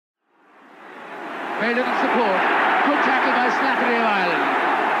Very little support. Good tackle by Slattery of Ireland.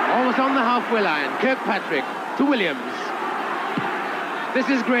 Almost on the halfway line. Kirkpatrick to Williams. This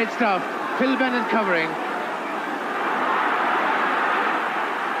is great stuff. Phil Bennett covering.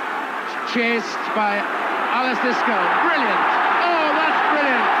 Chased by Alistair Scone. Brilliant. Oh, that's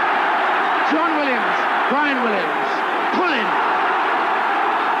brilliant. John Williams. Brian Williams. Pulling.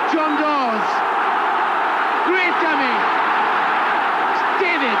 John Dawes. Great dummy.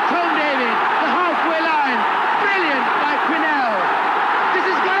 David. Tom David. The halfway line. Brilliant by Quinnell. This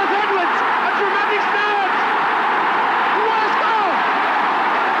is Gareth Edwards. A dramatic start. What a score.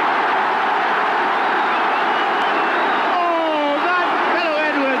 Oh, that fellow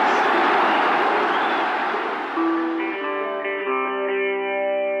Edwards.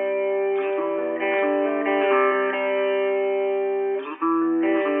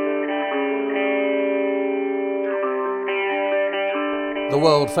 The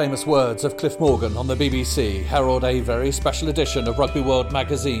world-famous words of Cliff Morgan on the BBC herald a very special edition of Rugby World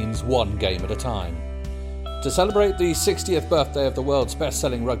magazine's One Game at a Time. To celebrate the 60th birthday of the world's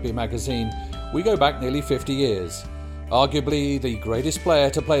best-selling rugby magazine, we go back nearly 50 years. Arguably the greatest player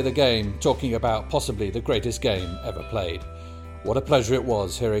to play the game, talking about possibly the greatest game ever played. What a pleasure it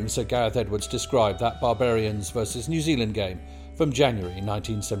was hearing Sir Gareth Edwards describe that Barbarians versus New Zealand game from January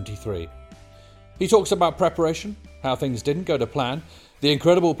 1973. He talks about preparation, how things didn't go to plan, the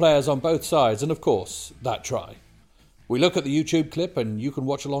incredible players on both sides, and of course, that try. We look at the YouTube clip and you can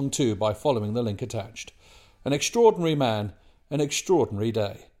watch along too by following the link attached. An extraordinary man, an extraordinary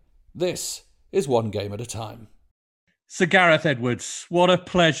day. This is One Game at a Time. Sir Gareth Edwards, what a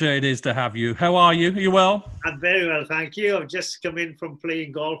pleasure it is to have you. How are you? Are you well? I'm very well, thank you. I've just come in from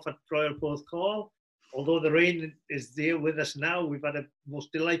playing golf at Royal Porthcawl. Although the rain is there with us now, we've had a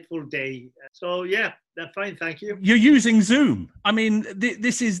most delightful day. So yeah, they're fine, thank you. You're using Zoom. I mean,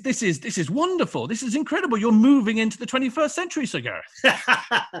 this is wonderful. This is incredible. You're moving into the 21st century, Sir Gareth.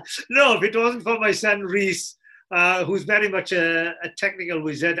 No, if it wasn't for my son Reese, who's very much a technical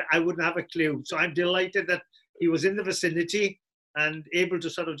wizard, I wouldn't have a clue. So I'm delighted that he was in the vicinity and able to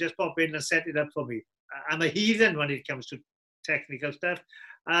sort of just pop in and set it up for me. I'm a heathen when it comes to technical stuff.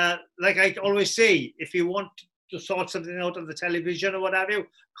 Like I always say, if you want to sort something out on the television or what have you,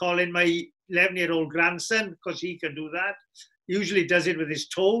 call in my 11-year-old grandson, because he can do that. He usually does it with his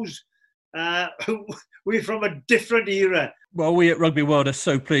toes. We're from a different era. Well, we at Rugby World are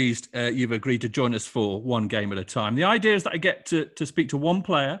so pleased you've agreed to join us for One Game at a Time. The idea is that I get to speak to one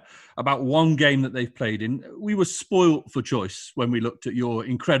player about one game that they've played in. We were spoilt for choice when we looked at your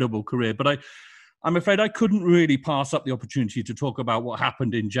incredible career, but I'm afraid I couldn't really pass up the opportunity to talk about what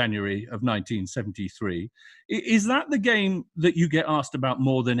happened in January of 1973. Is that the game that you get asked about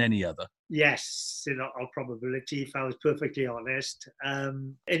more than any other? Yes, in all probability, if I was perfectly honest.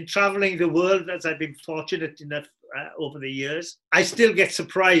 In travelling the world, as I've been fortunate enough over the years, I still get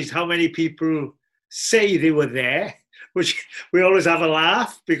surprised how many people say they were there, which we always have a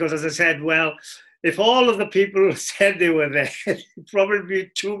laugh because, as I said, well, if all of the people said they were there, it'd probably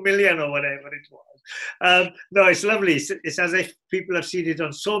be 2 million or whatever it was. No, it's lovely. It's as if people have seen it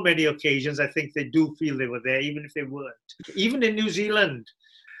on so many occasions. I think they do feel they were there, even if they weren't. Even in New Zealand,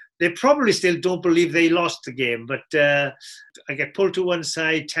 they probably still don't believe they lost the game. But I get pulled to one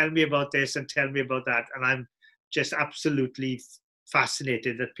side, tell me about this and tell me about that. And I'm just absolutely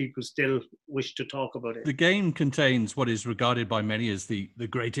fascinated that people still wish to talk about it. The game contains what is regarded by many as the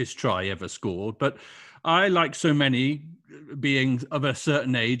greatest try ever scored, but I, like so many, being of a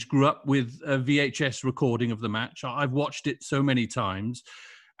certain age, grew up with a VHS recording of the match. I've watched it so many times,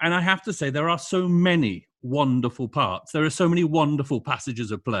 and I have to say there are so many wonderful parts. There are so many wonderful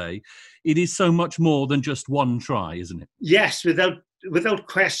passages of play. It is so much more than just one try, isn't it? Yes, without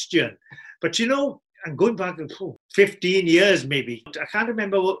question. But you know, and going back 15 years maybe, I can't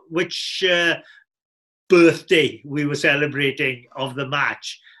remember which birthday we were celebrating of the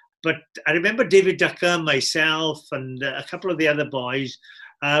match, but I remember David Ducker, myself, and a couple of the other boys,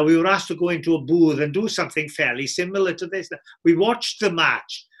 we were asked to go into a booth and do something fairly similar to this. We watched the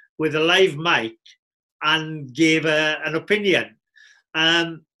match with a live mic and gave an opinion.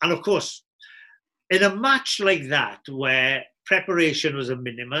 And of course, in a match like that, where preparation was to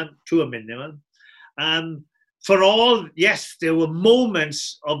a minimum, for all, yes, there were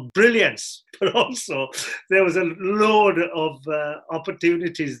moments of brilliance, but also there was a load of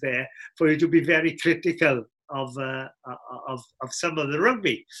opportunities there for you to be very critical of some of the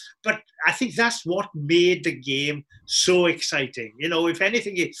rugby. But I think that's what made the game so exciting. You know, if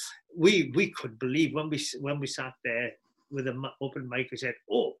anything, we could believe when we sat there with an open mic, we said,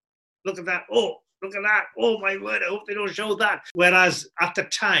 "Oh, look at that! Oh, look at that! Oh my word! I hope they don't show that." Whereas at the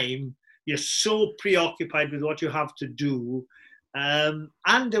time, You're so preoccupied with what you have to do. And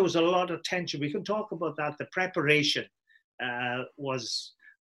there was a lot of tension. We can talk about that. The preparation was,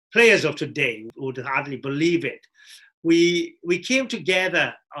 players of today would hardly believe it. We came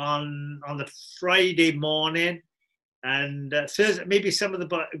together on the Friday morning, and Thursday, maybe some of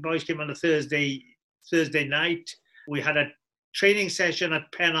the boys came on a Thursday night. We had a training session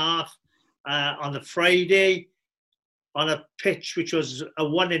at Penarth on the Friday on a pitch which was a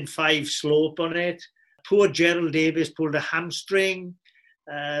 1 in 5 slope on it. Poor Gerald Davis pulled a hamstring,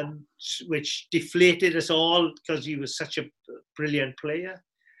 which deflated us all because he was such a brilliant player.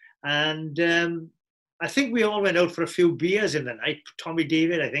 And I think we all went out for a few beers in the night. Tommy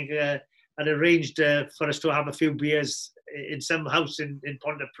David, I think, had arranged for us to have a few beers in some house in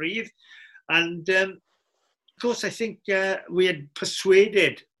Pontypridd. And of course, I think we had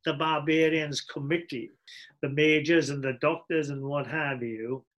persuaded the Barbarians committee, the majors and the doctors and what have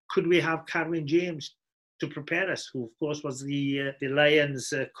you, could we have Carwyn James to prepare us, who of course was the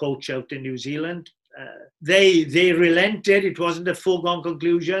Lions coach out in New Zealand. They relented. It wasn't a foregone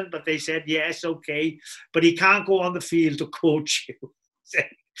conclusion, but they said, yes, okay, but he can't go on the field to coach you.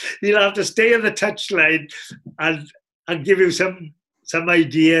 He'll have to stay on the touchline and give you some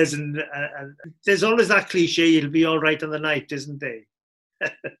ideas. And there's always that cliche, he'll be all right on the night, isn't there?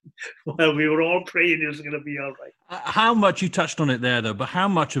 Well, we were all praying it was going to be all right. How much, you touched on it there though, but how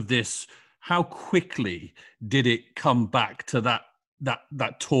much of this, how quickly did it come back to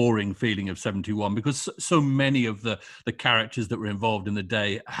that touring feeling of 71? Because so many of the characters that were involved in the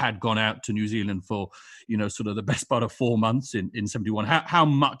day had gone out to New Zealand for, sort of the best part of 4 months in 71. How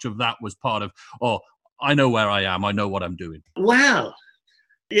much of that was part of, I know where I am, I know what I'm doing? Well,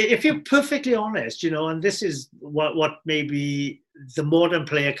 if you're perfectly honest, and this is what maybe the modern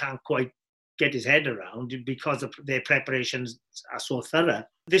player can't quite get his head around because their preparations are so thorough.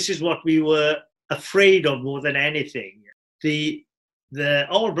 This is what we were afraid of more than anything. The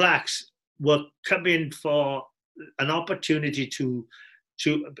All Blacks were coming for an opportunity to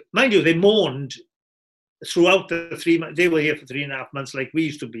mind you, they mourned throughout the 3 months. They were here for 3.5 months like we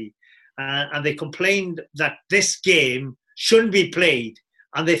used to be. And they complained that this game shouldn't be played.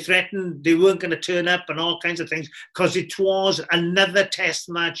 And they threatened they weren't going to turn up and all kinds of things because it was another test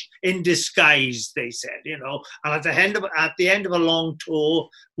match in disguise, they said, And at the end of a long tour,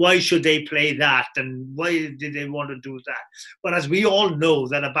 why should they play that? And why did they want to do that? But as we all know,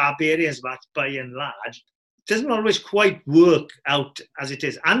 that a Barbarians match, by and large, doesn't always quite work out as it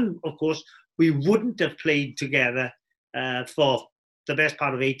is. And, of course, we wouldn't have played together for the best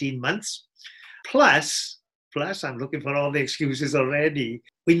part of 18 months. Plus, I'm looking for all the excuses already.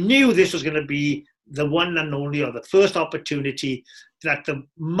 We knew this was going to be the one and only, or the first opportunity that the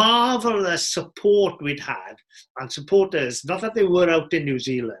marvellous support we'd had, and supporters, not that they were out in New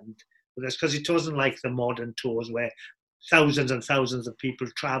Zealand, but that's because it wasn't like the modern tours where thousands and thousands of people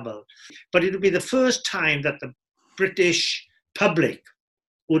travel. But it would be the first time that the British public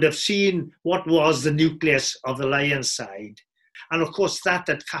would have seen what was the nucleus of the Lions side. And of course, that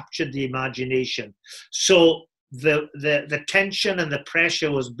had captured the imagination. So the tension and the pressure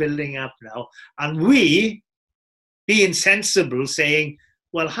was building up now. And we, being sensible, saying,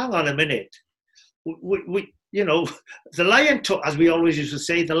 well, hang on a minute. We the Lion tour, as we always used to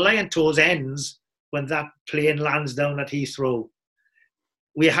say, the Lion tours ends when that plane lands down at Heathrow.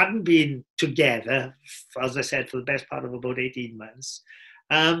 We hadn't been together, as I said, for the best part of about 18 months.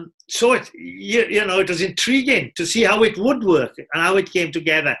 So it was intriguing to see how it would work and how it came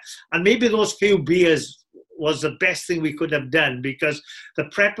together. And maybe those few beers was the best thing we could have done, because the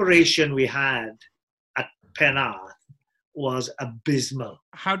preparation we had at Penarth was abysmal.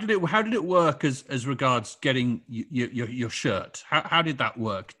 How did it work as regards getting your shirt? How did that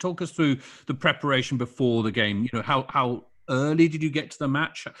work? Talk us through the preparation before the game. How early did you get to the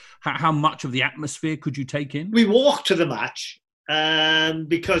match? How much of the atmosphere could you take in? We walked to the match.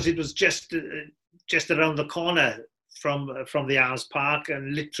 Because it was just around the corner from the Arms Park,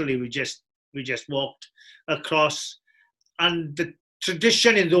 and literally we just walked across. And the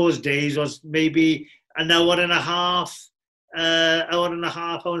tradition in those days was maybe an hour and a half, hour and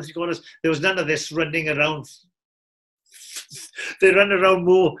 3 quarters. There was none of this running around. They run around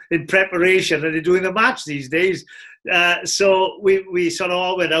more in preparation than they do in the match these days. So we sort of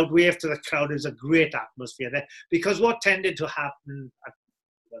all went out, waved to the crowd. It was a great atmosphere there, because what tended to happen at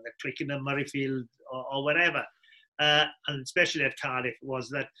Twickenham, Murrayfield, or wherever, and especially at Cardiff, was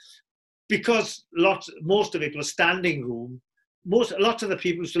that because most of it was standing room, lots of the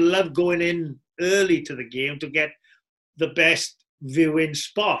people used to love going in early to the game to get the best viewing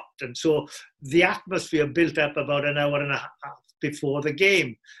spot. And so the atmosphere built up about an hour and a half before the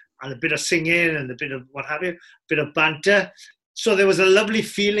game. and a bit of singing and a bit of what have you, a bit of banter. So there was a lovely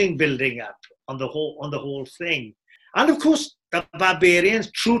feeling building up on the whole thing. And of course, the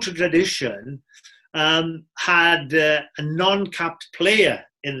Barbarians, true to tradition, had a non-capped player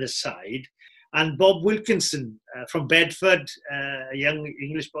in the side. And Bob Wilkinson from Bedford, a young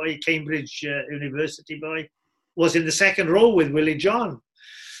English boy, Cambridge University boy, was in the second row with Willie John.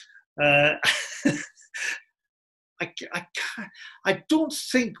 I don't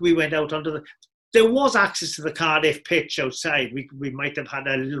think we went out onto the... There was access to the Cardiff pitch outside. We might have had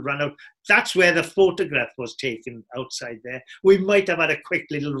a little run out. That's where the photograph was taken, outside there. We might have had a quick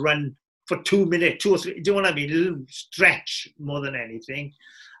little run for 2 minutes, 2 or 3, do you know what I mean? A little stretch more than anything.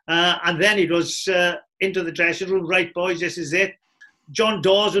 And then it was into the dressing room. Right, boys, this is it. John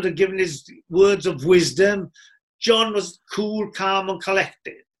Dawes would have given his words of wisdom. John was cool, calm and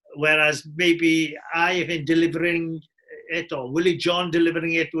collected. Whereas maybe I, in delivering it, or Willie John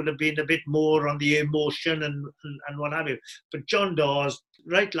delivering it, would have been a bit more on the emotion and what have you. But John Dawes,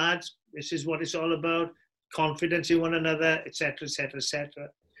 right, lads, this is what it's all about. Confidence in one another, etc., etc., etc.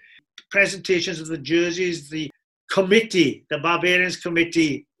 Presentations of the jerseys, the committee, the Barbarians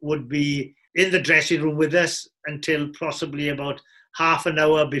committee, would be in the dressing room with us until possibly about half an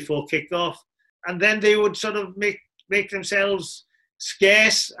hour before kickoff. And then they would sort of make themselves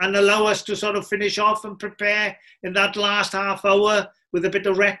scarce and allow us to sort of finish off and prepare in that last half hour with a bit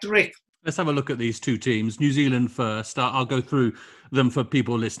of rhetoric. Let's have a look at these two teams. New Zealand first. I'll go through them for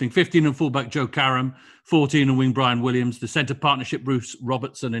people listening. 15 and fullback Joe Karam, 14 and wing Brian Williams, the centre partnership Bruce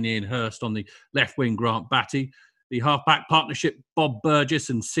Robertson and Ian Hurst, on the left wing Grant Batty, the half-back partnership Bob Burgess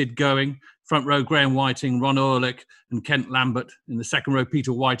and Sid Going, front row Graham Whiting, Ron Ehrlich and Kent Lambert, in the second row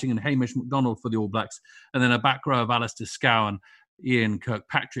Peter Whiting and Hamish MacDonald for the All Blacks, and then a back row of Alistair Scowen, Ian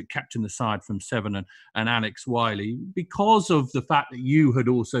Kirkpatrick captained the side from 7, and Alex Wiley. Because of the fact that you had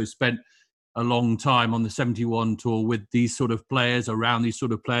also spent a long time on the 71 tour with these sort of players, around these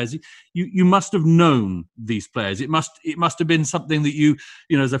sort of players, you must have known these players. It must have been something that you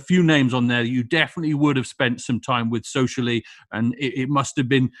know, there's a few names on there that you definitely would have spent some time with socially, and it must have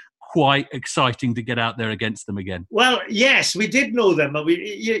been quite exciting to get out there against them again. Well, yes, we did know them.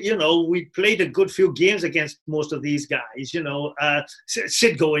 We played a good few games against most of these guys.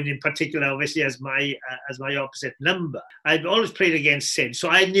 Sid Going in particular, obviously, as my opposite number. I'd always played against Sid, so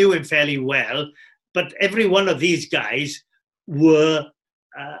I knew him fairly well. But every one of these guys were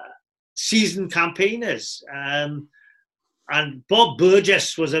seasoned campaigners, and Bob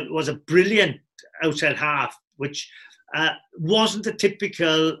Burgess was a brilliant outside half, which wasn't a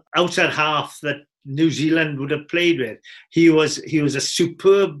typical outside half that New Zealand would have played with. He was a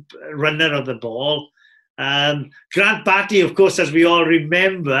superb runner of the ball. Grant Batty, of course, as we all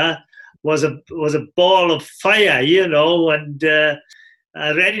remember, was a ball of fire, and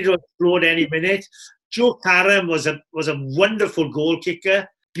ready to explode any minute. Joe Karam was a wonderful goal kicker.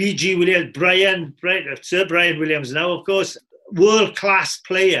 B.G. Williams, Sir Brian Williams now, of course, world-class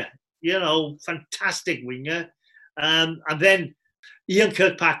player, fantastic winger. And then Ian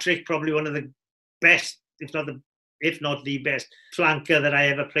Kirkpatrick, probably one of the best, if not the best flanker that I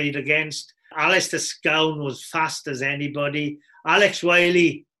ever played against. Alistair Scowen was fast as anybody. Alex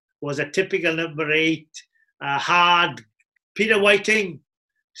Wiley was a typical number 8, hard. Peter Whiting,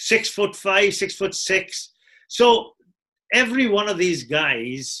 6'5", 6'6". So every one of these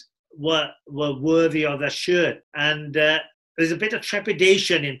guys were worthy of their shirt, and there's a bit of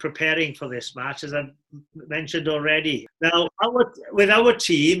trepidation in preparing for this match, as I've mentioned already. Now, with our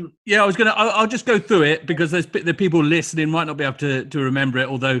team... Yeah, I'll just go through it, because the people listening might not be able to remember it,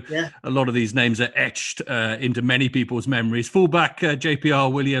 although a lot of these names are etched into many people's memories. Fullback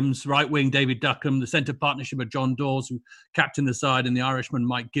JPR Williams, right wing David Duckham, the centre partnership of John Dawes, who captained the side, and the Irishman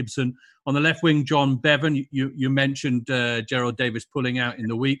Mike Gibson. On the left wing, John Bevan. You mentioned Gerald Davis pulling out in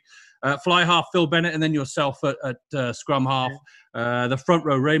the week. Fly half Phil Bennett, and then yourself at scrum half. The front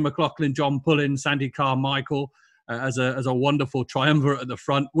row, Ray McLaughlin, John Pullin, Sandy Carmichael as a wonderful triumvirate at the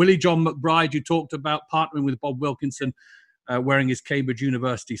front. Willie John McBride, you talked about partnering with Bob Wilkinson, wearing his Cambridge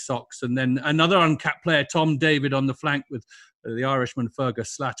University socks. And then another uncapped player, Tom David, on the flank with the Irishman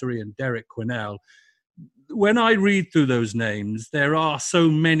Fergus Slattery and Derek Quinnell. When I read through those names, there are so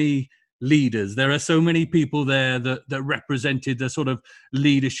many leaders. There are so many people there that represented the sort of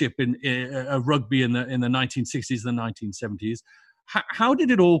leadership of rugby in the 1960s and the 1970s. How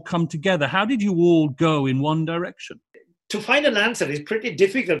did it all come together? How did you all go in one direction? To find an answer is pretty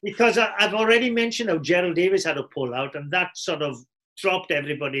difficult, because I've already mentioned how Gerald Davis had to pull out, and that sort of dropped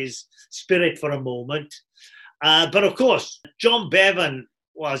everybody's spirit for a moment. But of course, John Bevan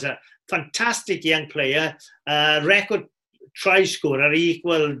was a fantastic young player, record try scorer. He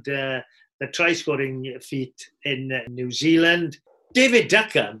equalled the try scoring feat in New Zealand. David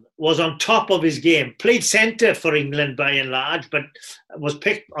Duckham was on top of his game, played centre for England by and large, but was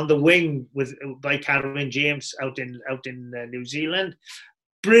picked on the wing by Carwyn James out in New Zealand.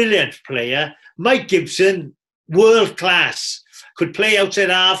 Brilliant player. Mike Gibson, world class, could play outside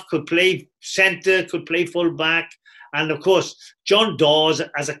half, could play centre, could play full back. And of course, John Dawes,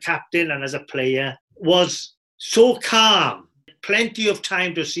 as a captain and as a player, was so calm, plenty of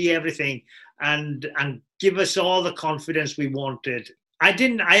time to see everything and give us all the confidence we wanted. I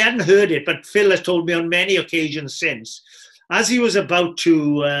hadn't heard it, but Phil has told me on many occasions since, as he was about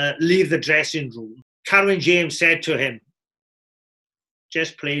to leave the dressing room, Carwyn James said to him,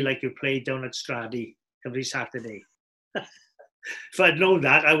 just play like you played down at Stradi every Saturday. If I'd known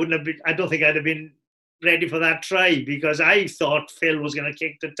that, I don't think I'd have been ready for that try, because I thought Phil was going to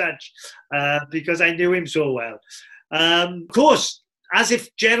kick the touch because I knew him so well. Of course, as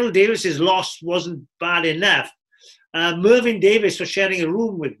if Gerald Davis's loss wasn't bad enough, Mervyn Davies was sharing a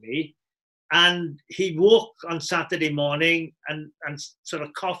room with me, and he woke on Saturday morning and sort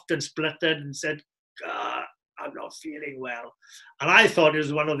of coughed and spluttered and said, God, I'm not feeling well. And I thought it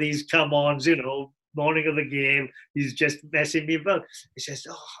was one of these come-ons, morning of the game, he's just messing me about. He says,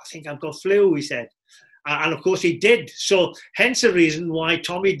 I think I've got flu, he said. And of course he did. So hence the reason why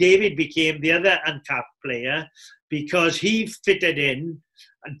Tommy David became the other uncapped player, because he fitted in.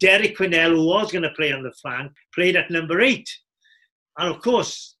 Derek Quinnell, who was going to play on the flank, played at number 8. And of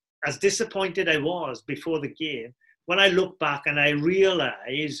course, as disappointed I was before the game, when I look back and I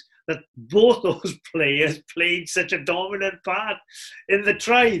realise that both those players played such a dominant part in the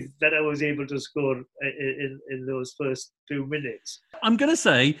tries that I was able to score in those first few minutes. I'm going to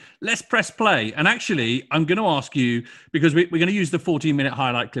say, let's press play. And actually, I'm going to ask you, because we're going to use the 14-minute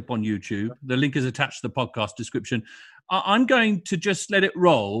highlight clip on YouTube. The link is attached to the podcast description. I'm going to just let it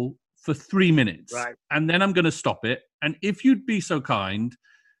roll for 3 minutes. Right. And then I'm going to stop it. And if you'd be so kind,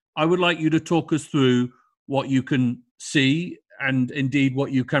 I would like you to talk us through what you can see and indeed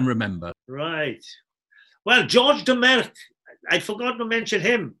what you can remember. Right. Well, Georges Demerck, I'd forgotten to mention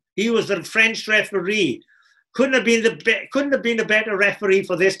him. He was the French referee. Couldn't have been a better referee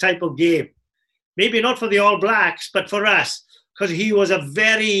for this type of game. Maybe not for the All Blacks, but for us, because he was a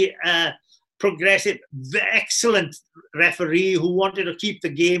very progressive, excellent referee who wanted to keep the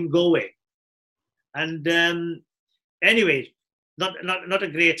game going. And anyway, not a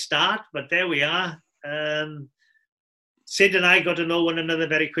great start, but there we are. Sid and I got to know one another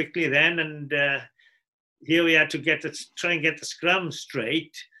very quickly then, and here we had to try and get the scrum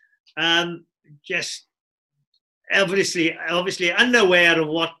straight. Just obviously unaware of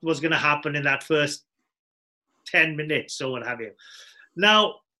what was going to happen in that first 10 minutes or what have you.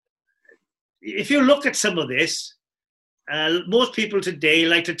 Now, if you look at some of this, most people today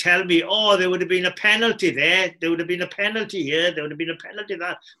like to tell me, there would have been a penalty there, there would have been a penalty here, there would have been a penalty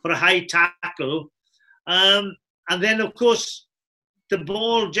there for a high tackle. And then, of course, the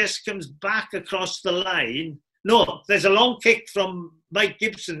ball just comes back across the line. No, there's a long kick from Mike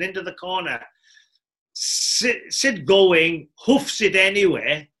Gibson into the corner. Sid Going hoofs it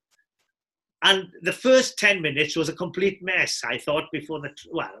anyway. And the first 10 minutes was a complete mess, I thought, before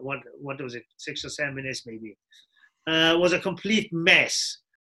what was it, 6 or 7 minutes maybe. Was a complete mess.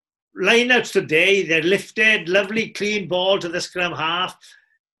 Lineouts today, they're lifted, lovely clean ball to the scrum half.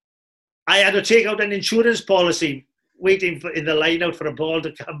 I had to take out an insurance policy waiting in the line-out for a ball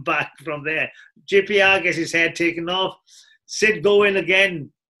to come back from there. JPR gets his head taken off. Sid Going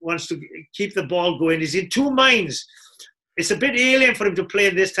again wants to keep the ball going. He's in two minds. It's a bit alien for him to play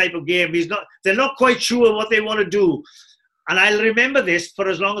in this type of game. They're not quite sure what they want to do. And I'll remember this for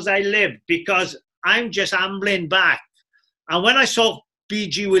as long as I live, because I'm just ambling back. And when I saw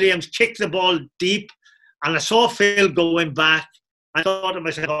B.G. Williams kick the ball deep and I saw Phil going back, I thought to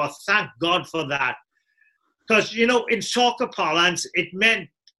myself, thank God for that. Because, in soccer parlance, it meant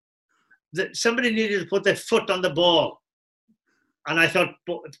that somebody needed to put their foot on the ball. And I thought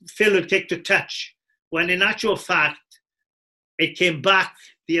Phil would kick to touch. When in actual fact, it came back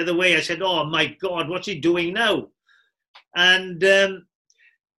the other way. I said, oh my God, what's he doing now? And,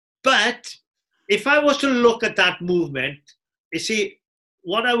 but if I was to look at that movement, you see,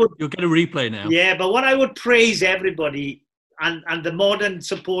 what I would... You'll get a replay now. Yeah, but what I would praise everybody and the modern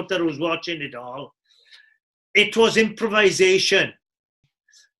supporter who's watching it all, it was improvisation.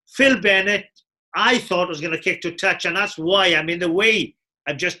 Phil Bennett, I thought was going to kick to touch, and that's why I'm in the way.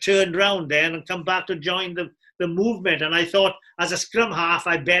 I've just turned round there and come back to join the movement. And I thought, as a scrum half,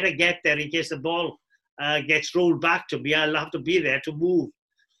 I better get there in case the ball gets rolled back to me. I'll have to be there to move.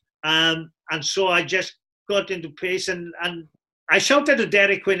 And so I just got into pace, and I shouted to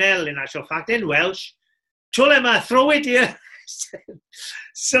Derek Quinnell, in actual fact, in Welsh, Chulema, throw it here.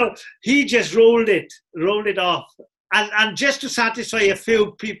 So he just rolled it off. And just to satisfy a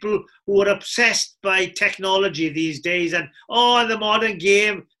few people who are obsessed by technology these days and, in the modern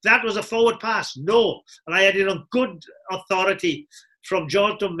game, that was a forward pass. No. And I had it on good authority from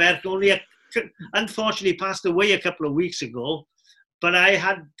Jonathan Merck, unfortunately passed away a couple of weeks ago. But I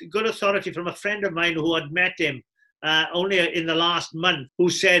had good authority from a friend of mine who had met him only in the last month, who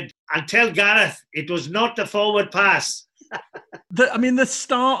said, and tell Gareth, it was not a forward pass. The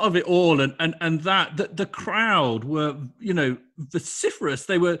start of it all, and that the crowd were, vociferous.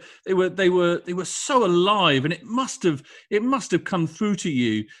 They were so alive, and it must have come through to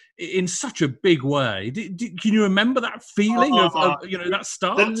you in such a big way. Can you remember that feeling of that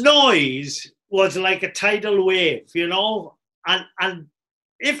start? The noise was like a tidal wave, and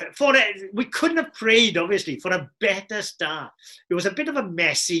we couldn't have prayed, obviously, for a better start. It was a bit of a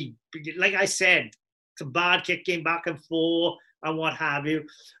messy, like I said, some bad kicking back and forth and what have you.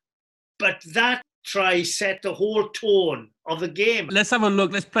 But that try set the whole tone of the game. Let's have a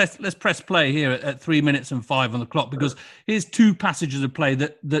look. Let's press play here at 3 minutes and 5 on the clock, because here's two passages of play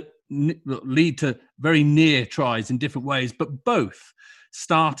that lead to very near tries in different ways, but both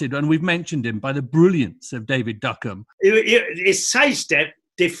started, and we've mentioned him, by the brilliance of David Duckham. His sidestep,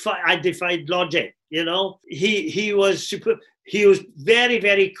 I defied logic. He was super. He was very,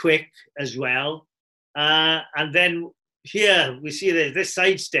 very quick as well. And then here we see this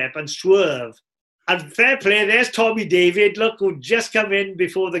sidestep and swerve. And fair play, there's Tommy David, look, who'd just come in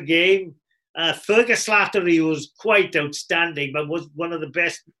before the game. Fergus Slattery was quite outstanding, but was one of the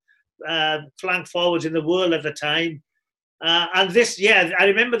best flank forwards in the world at the time. And I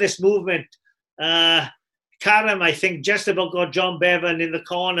remember this movement. Karam, I think, just about got John Bevan in the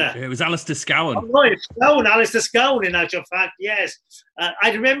corner. It was Alistair Scowen. Oh, no, it's Alistair Scowen, in actual fact, yes.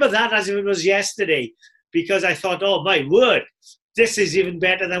 I remember that as if it was yesterday, because I thought, oh, my word, this is even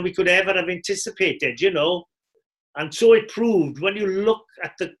better than we could ever have anticipated, And so it proved, when you look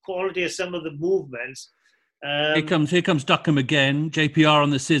at the quality of some of the movements. Here comes Duckham again, JPR on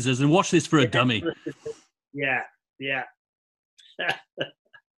the scissors, and watch this for a dummy. Yeah.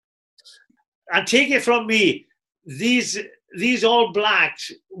 And take it from me, these All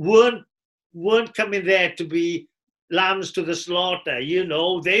Blacks weren't coming there to be lambs to the slaughter.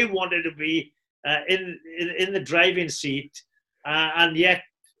 They wanted to be in the driving seat, and yet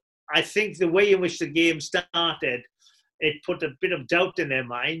I think the way in which the game started, it put a bit of doubt in their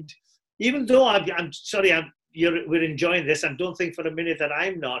mind. Even though I'm sorry, we're enjoying this, and don't think for a minute that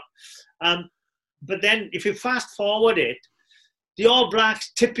I'm not. But then, if you fast forward it, the All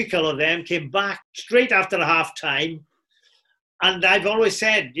Blacks, typical of them, came back straight after half-time. And I've always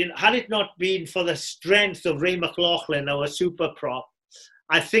said, had it not been for the strength of Ray McLaughlin, our super prop,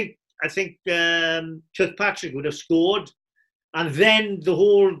 I think Kirkpatrick would have scored. And then the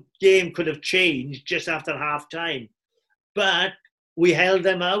whole game could have changed just after half-time. But we held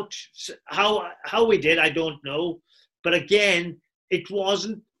them out. How we did, I don't know. But again, it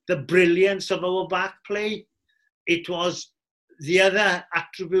wasn't the brilliance of our back play. It was the other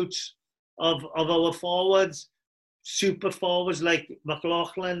attributes of our forwards, super forwards like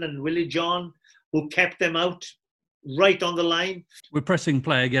McLaughlin and Willie John, who kept them out right on the line. We're pressing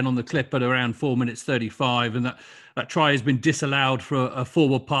play again on the clip at around 4 minutes 35, and that try has been disallowed for a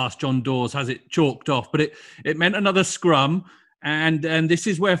forward pass. John Dawes has it chalked off, but it meant another scrum, and this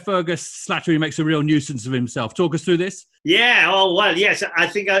is where Fergus Slattery makes a real nuisance of himself. Talk us through this. Yeah, oh well, yes, I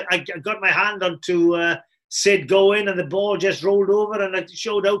think I got my hand onto Sid going, and the ball just rolled over, and it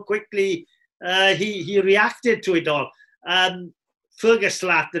showed how quickly he reacted to it all. Fergus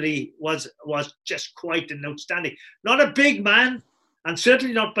Slattery was just quite an outstanding. Not a big man, and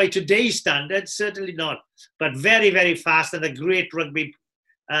certainly not by today's standards, certainly not, but very, very fast and a great rugby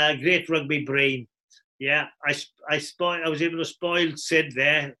brain. Yeah, I was able to spoil Sid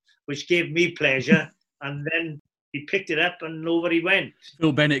there, which gave me pleasure, and then he picked it up and over he went.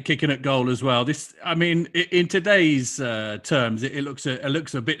 Phil Bennett kicking at goal as well. In today's terms, it looks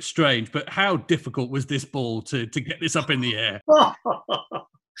a bit strange. But how difficult was this ball to get this up in the air? Well,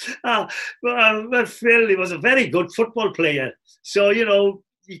 Phil, he was a very good football player. So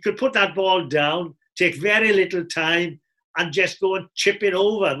he could put that ball down, take very little time, and just go and chip it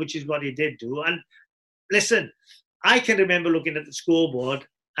over, which is what he did do. And listen, I can remember looking at the scoreboard,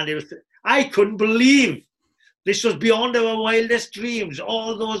 and I couldn't believe. This was beyond our wildest dreams.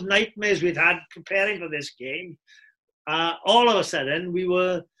 All those nightmares we'd had preparing for this game. All of a sudden, we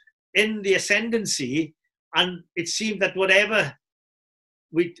were in the ascendancy, and it seemed that whatever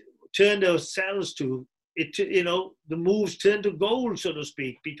we turned ourselves to, the moves turned to gold, so to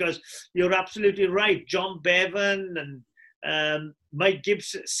speak, because you're absolutely right. John Bevan and Mike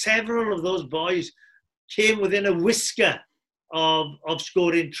Gibson, several of those boys came within a whisker of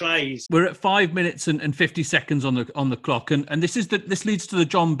scoring tries. We're at 5 minutes and 50 seconds on the clock, and this leads to the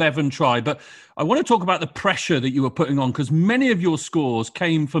John Bevan try. But I want to talk about the pressure that you were putting on, because many of your scores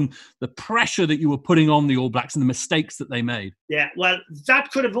came from the pressure that you were putting on the All Blacks and the mistakes that they made. Yeah, well,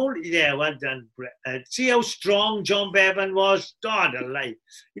 that could have only... Yeah, well done, Brett. See how strong John Bevan was? God alive.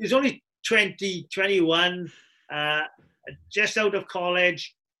 He was only 20, 21, just out of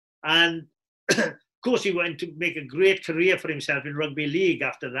college, and... Of course, he went to make a great career for himself in rugby league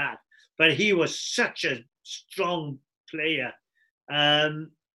after that. But he was such a strong player. And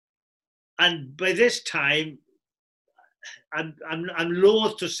by this time, I'm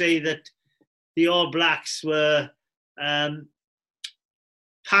loath to say that the All Blacks were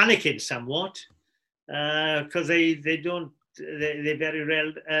panicking somewhat, because they very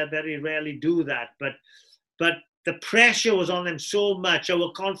rarely do that. But the pressure was on them so much.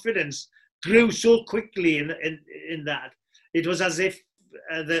 Our confidence grew so quickly in that. It was as if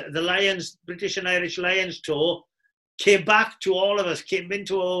the Lions, British and Irish Lions tour, came back to all of us, came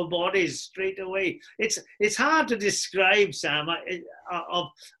into our bodies straight away. It's hard to describe, Sam,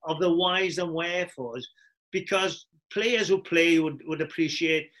 of the whys and wherefores, because players who play would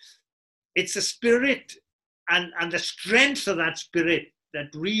appreciate it's the spirit and the strength of that spirit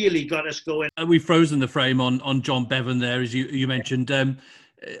that really got us going. We've frozen the frame on John Bevan there, as you mentioned.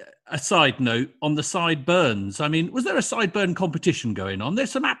 A side note on the sideburns. I mean, was there a sideburn competition going on?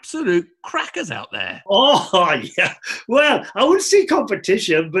 There's some absolute crackers out there. Oh, yeah. Well, I wouldn't say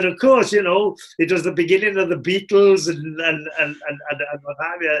competition, but of course, it was the beginning of the Beatles and what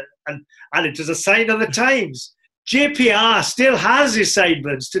have you, and it was a sign of the times. JPR still has his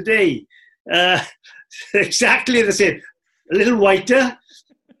sideburns today. Exactly the same. A little whiter.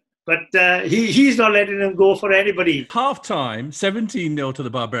 But he's not letting them go for anybody. Half-time, 17-0 to the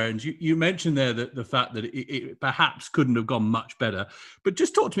Barbarians. You mentioned there that the fact that it perhaps couldn't have gone much better. But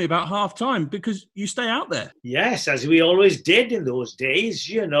just talk to me about half-time, because you stay out there. Yes, as we always did in those days.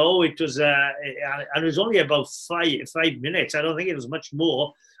 It was and it was only about 5 minutes. I don't think it was much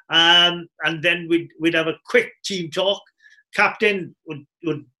more. And then we'd have a quick team talk. Captain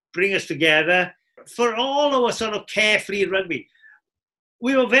would bring us together for all our sort of carefree rugby.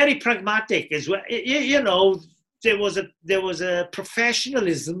 We were very pragmatic as well. There was a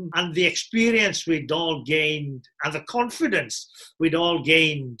professionalism, and the experience we'd all gained and the confidence we'd all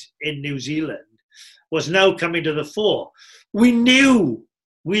gained in New Zealand was now coming to the fore. We knew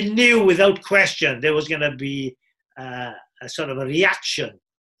without question there was going to be a sort of a reaction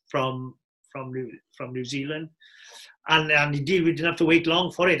from New Zealand, and indeed we didn't have to wait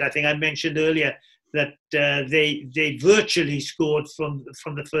long for it. I think I mentioned earlier that they virtually scored from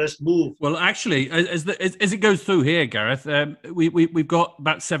the first move. Well, actually, as it goes through here, Gareth, we've got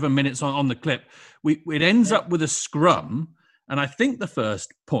about 7 minutes on the clip. It ends up with a scrum, and I think the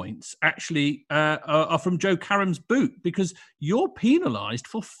first points actually are from Joe Karam's boot, because you're penalised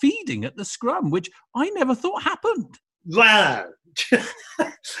for feeding at the scrum, which I never thought happened. Well,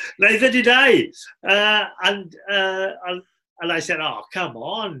 neither did I. And I said, "Oh, come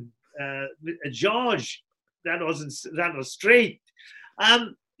on. George, that was straight."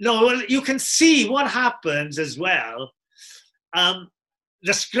 No, well, you can see what happens as well.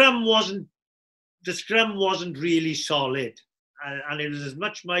 The scrum wasn't really solid, and it was as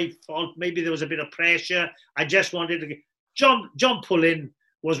much my fault. Maybe there was a bit of pressure. I just wanted to. John Pullen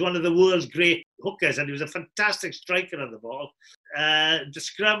was one of the world's great hookers, and he was a fantastic striker of the ball. The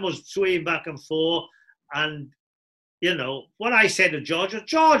scrum was swaying back and forth, and what I said to George was,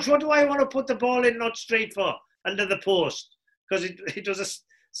 "George, what do I want to put the ball in not straight for, under the post?" Because it was a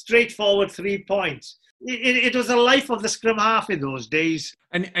straightforward 3 points. It was the life of the scrum half in those days.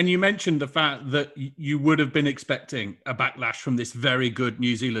 And you mentioned the fact that you would have been expecting a backlash from this very good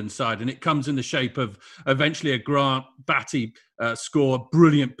New Zealand side, and it comes in the shape of eventually a Grant Batty score,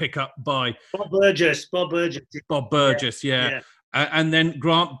 brilliant pickup by Bob Burgess. Bob Burgess, yeah. And then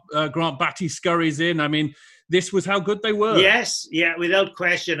Grant Batty scurries in. I mean, this was how good they were. Yes, yeah, without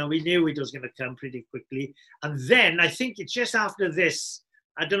question. And we knew it was going to come pretty quickly. And then I think it's just after this,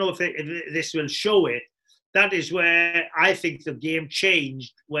 I don't know if this will show it, that is where I think the game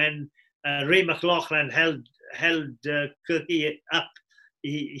changed, when Ray McLaughlin held Kirky up.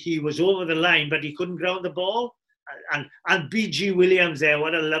 He was over the line, but he couldn't ground the ball. And B.G. Williams there,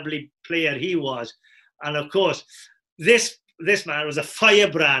 what a lovely player he was. And of course, this this man was a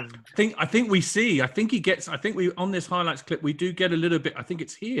firebrand. I think he gets. I think we on this highlights clip we do get a little bit. I think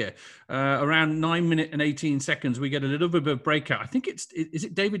it's here around 9 minutes and 18 seconds. We get a little bit of a breakout. I think is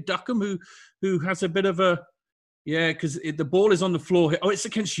it David Duckham who has a bit of a because the ball is on the floor. Oh, it's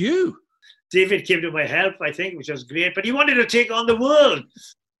against you. David came to my help, I think, which was great. But he wanted to take on the world.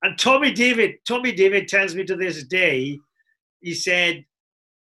 And Tommy David tells me to this day, he said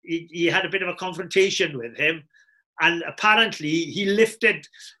he had a bit of a confrontation with him. And apparently he lifted,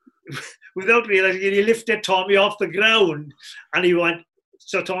 without realizing it, he lifted Tommy off the ground. And he went,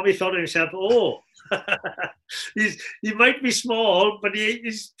 so Tommy thought to himself, oh, he might be small, but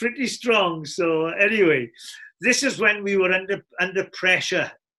he's pretty strong. So anyway, this is when we were under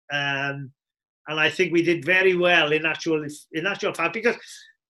pressure. And I think we did very well in actual fact, because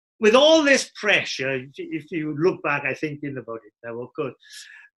with all this pressure, if you look back, I think about it now, of course,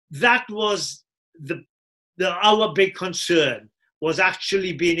 that was our big concern, was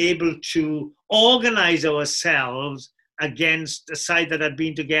actually being able to organize ourselves against a side that had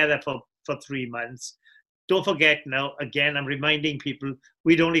been together for 3 months. Don't forget now, again, I'm reminding people,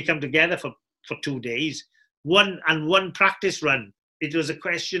 we'd only come together for 2 days, one practice run. It was a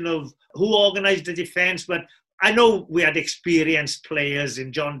question of who organized the defense, but I know we had experienced players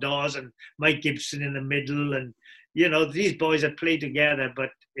in John Dawes and Mike Gibson in the middle, and these boys had played together, but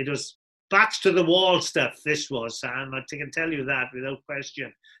it was backs to the wall stuff. This was, Sam. I can tell you that without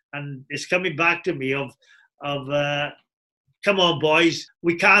question. And it's coming back to me of come on, boys,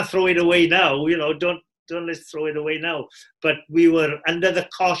 we can't throw it away now. Don't let's throw it away now. But we were under the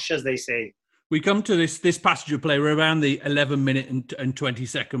cosh, as they say. We come to this passage of play around the 11-minute and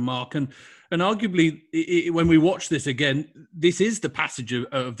 20-second mark, and arguably, when we watch this again, this is the passage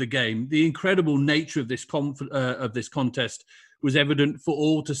of the game. The incredible nature of this contest was evident for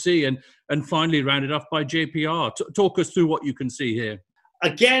all to see, and finally rounded off by JPR. Talk us through what you can see here.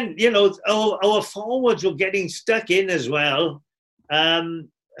 Again, our forwards were getting stuck in as well.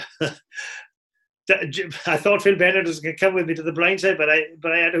 I thought Phil Bennett was going to come with me to the blind side, but I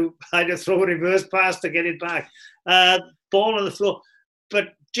had to throw a reverse pass to get it back. Ball on the floor.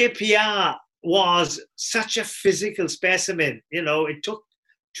 But JPR was such a physical specimen. It took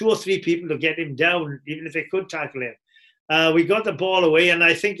 2 or 3 people to get him down, even if they could tackle him. We got the ball away, and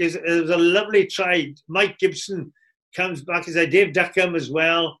I think it was a lovely try. Mike Gibson comes back, as I Dave Duckham as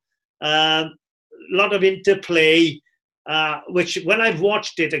well. A lot of interplay, which when I've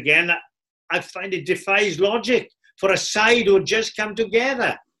watched it again, I find it defies logic for a side who had just come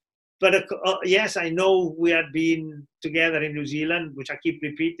together. But yes, I know we had been together in New Zealand, which I keep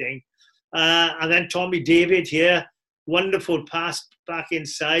repeating. And then Tommy David here, wonderful pass back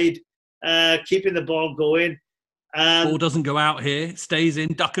inside, keeping the ball going. Ball doesn't go out here, it stays in,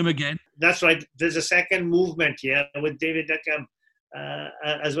 Duckham again. That's right. There's a second movement here with David Duckham,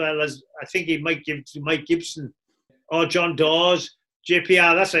 as well as, I think he might give to Mike Gibson or John Dawes.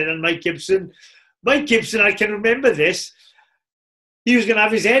 JPR, that's right, and Mike Gibson. Mike Gibson, I can remember this. He was going to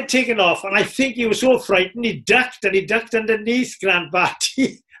have his head taken off, and I think he was so frightened, he ducked underneath Grant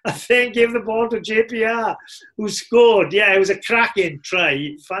Barty, and then gave the ball to JPR, who scored. Yeah, it was a cracking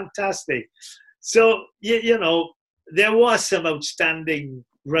try. Fantastic. So, there was some outstanding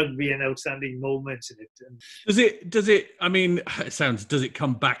rugby and outstanding moments in it. Does it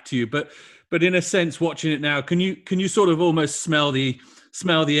come back to you? But in a sense, watching it now, can you sort of almost smell the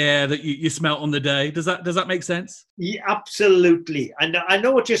air that you smelt on the day? Does that make sense? Yeah, absolutely. And I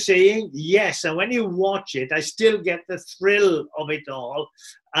know what you're saying. Yes, and when you watch it, I still get the thrill of it all.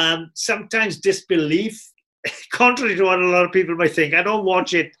 Sometimes disbelief, contrary to what a lot of people might think. I don't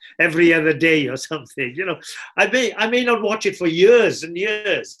watch it every other day or something. I may not watch it for years and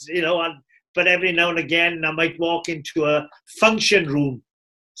years. But every now and again, I might walk into a function room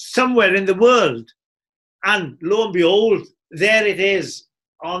somewhere in the world, and lo and behold, there it is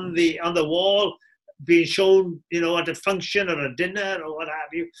on the wall, being shown, at a function or a dinner or what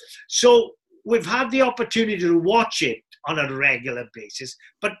have you. So we've had the opportunity to watch it on a regular basis,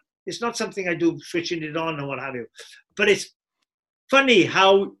 but it's not something I do switching it on or what have you. But it's funny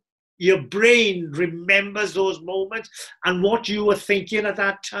how your brain remembers those moments and what you were thinking at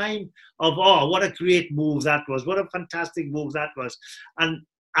that time of, oh, what a great move that was, what a fantastic move that was, and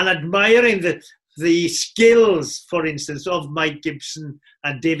admiring the skills, for instance, of Mike Gibson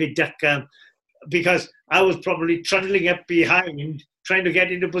and David Duckham, because I was probably trundling up behind, trying to get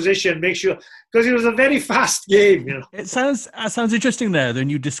into position, make sure, because it was a very fast game. It sounds interesting there when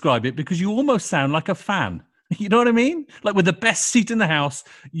you describe it, because you almost sound like a fan. You know what I mean? Like with the best seat in the house,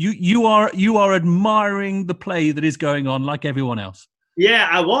 you are admiring the play that is going on like everyone else. Yeah,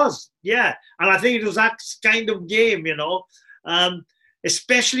 I was. Yeah, and I think it was that kind of game,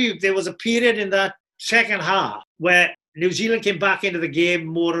 Especially there was a period in that second half where New Zealand came back into the game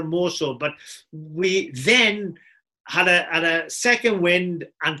more and more so, but we then had a second wind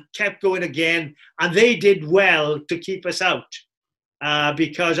and kept going again, and they did well to keep us out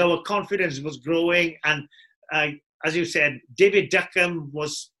because our confidence was growing, and as you said, David Duckham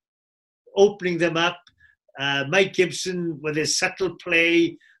was opening them up. Mike Gibson with his subtle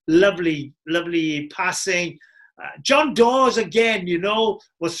play, lovely passing. John Dawes again,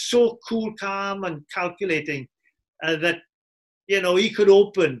 was so cool, calm and calculating that, he could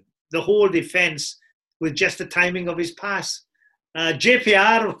open the whole defence with just the timing of his pass.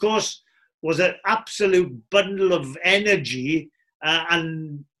 JPR, of course, was an absolute bundle of energy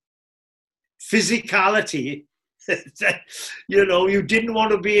and physicality. You didn't want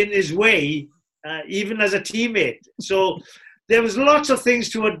to be in his way, even as a teammate. So there was lots of things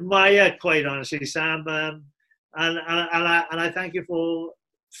to admire, quite honestly, Sam. And I thank you for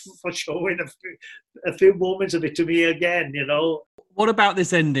showing a few moments of it to me again, What about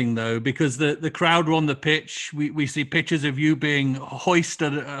this ending, though? Because the crowd were on the pitch. We see pictures of you being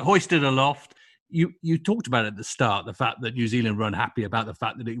hoisted aloft. You talked about at the start the fact that New Zealand were unhappy about the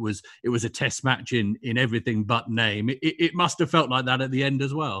fact that it was a test match in everything but name. It must have felt like that at the end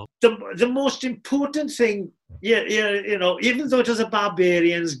as well. The most important thing, even though it was a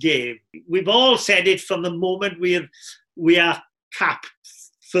Barbarians game, we've all said it from the moment we are capped.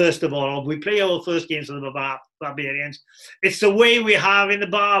 First of all, we play our first games for the Barbarians. It's the way we have in the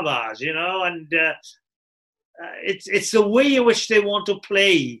Barbars, and it's the way in which they want to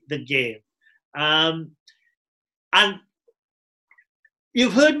play the game. And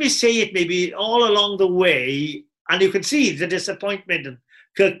you've heard me say it maybe all along the way, and you can see the disappointment in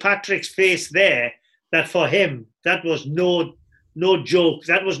Kirkpatrick's face there, that for him, that was no joke.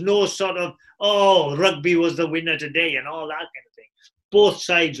 That was no sort of, rugby was the winner today and all that kind of thing. Both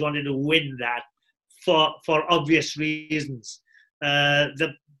sides wanted to win that for obvious reasons.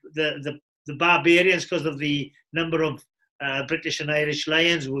 The Barbarians, because of the number of British and Irish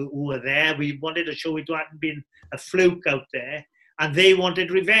Lions who were there, we wanted to show it hadn't been a fluke out there, and they wanted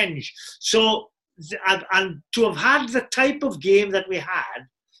revenge. So, and to have had the type of game that we had,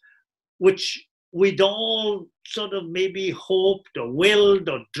 which we'd all sort of maybe hoped or willed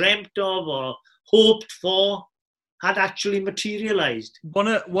or dreamt of or hoped for, had actually materialized. One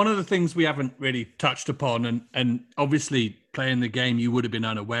of the things we haven't really touched upon, and obviously playing the game, you would have been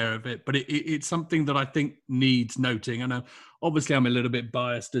unaware of it, but it's something that I think needs noting. And obviously I'm a little bit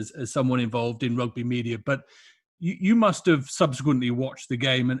biased as someone involved in rugby media, but you must have subsequently watched the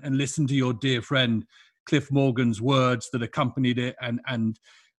game and listened to your dear friend Cliff Morgan's words that accompanied it, and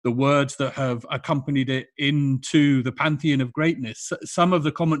the words that have accompanied it into the pantheon of greatness. Some of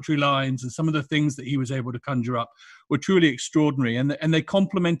the commentary lines and some of the things that he was able to conjure up were truly extraordinary, and they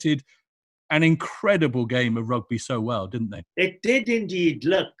complemented an incredible game of rugby so well, didn't they? It did indeed.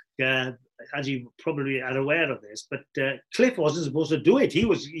 Look, as you probably are aware of this, but Cliff wasn't supposed to do it. He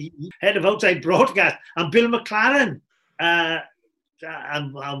was head of outside broadcast, and Bill McLaren,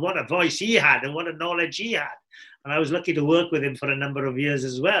 and what a voice he had and what a knowledge he had. And I was lucky to work with him for a number of years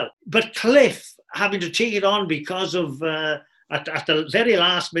as well. But Cliff, having to take it on because of, at the very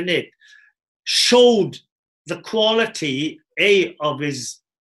last minute, showed the quality, of his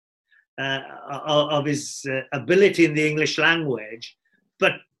ability in the English language,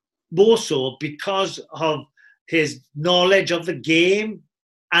 but more so because of his knowledge of the game,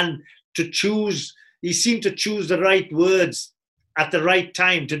 and he seemed to choose the right words at the right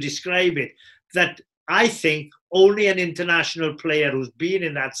time to describe it, that I think only an international player who's been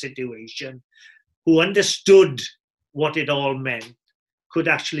in that situation, who understood what it all meant, could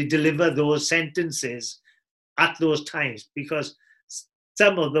actually deliver those sentences at those times, because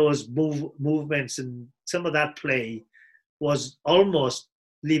some of those movements and some of that play was almost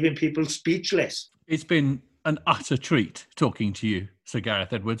leaving people speechless. It's been an utter treat talking to you, Sir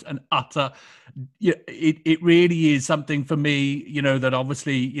Gareth Edwards. It really is something for me, that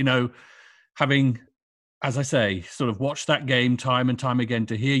obviously, having, as I say, sort of watched that game time and time again,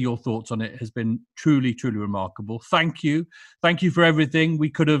 to hear your thoughts on it has been truly, truly remarkable. Thank you. Thank you for everything. We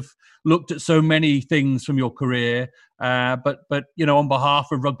could have looked at so many things from your career, but on behalf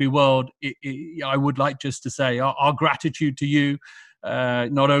of Rugby World, I would like just to say our gratitude to you,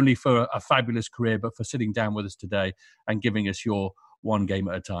 not only for a fabulous career, but for sitting down with us today and giving us your one game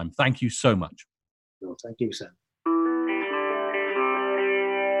at a time. Thank you so much. No, thank you, Sam.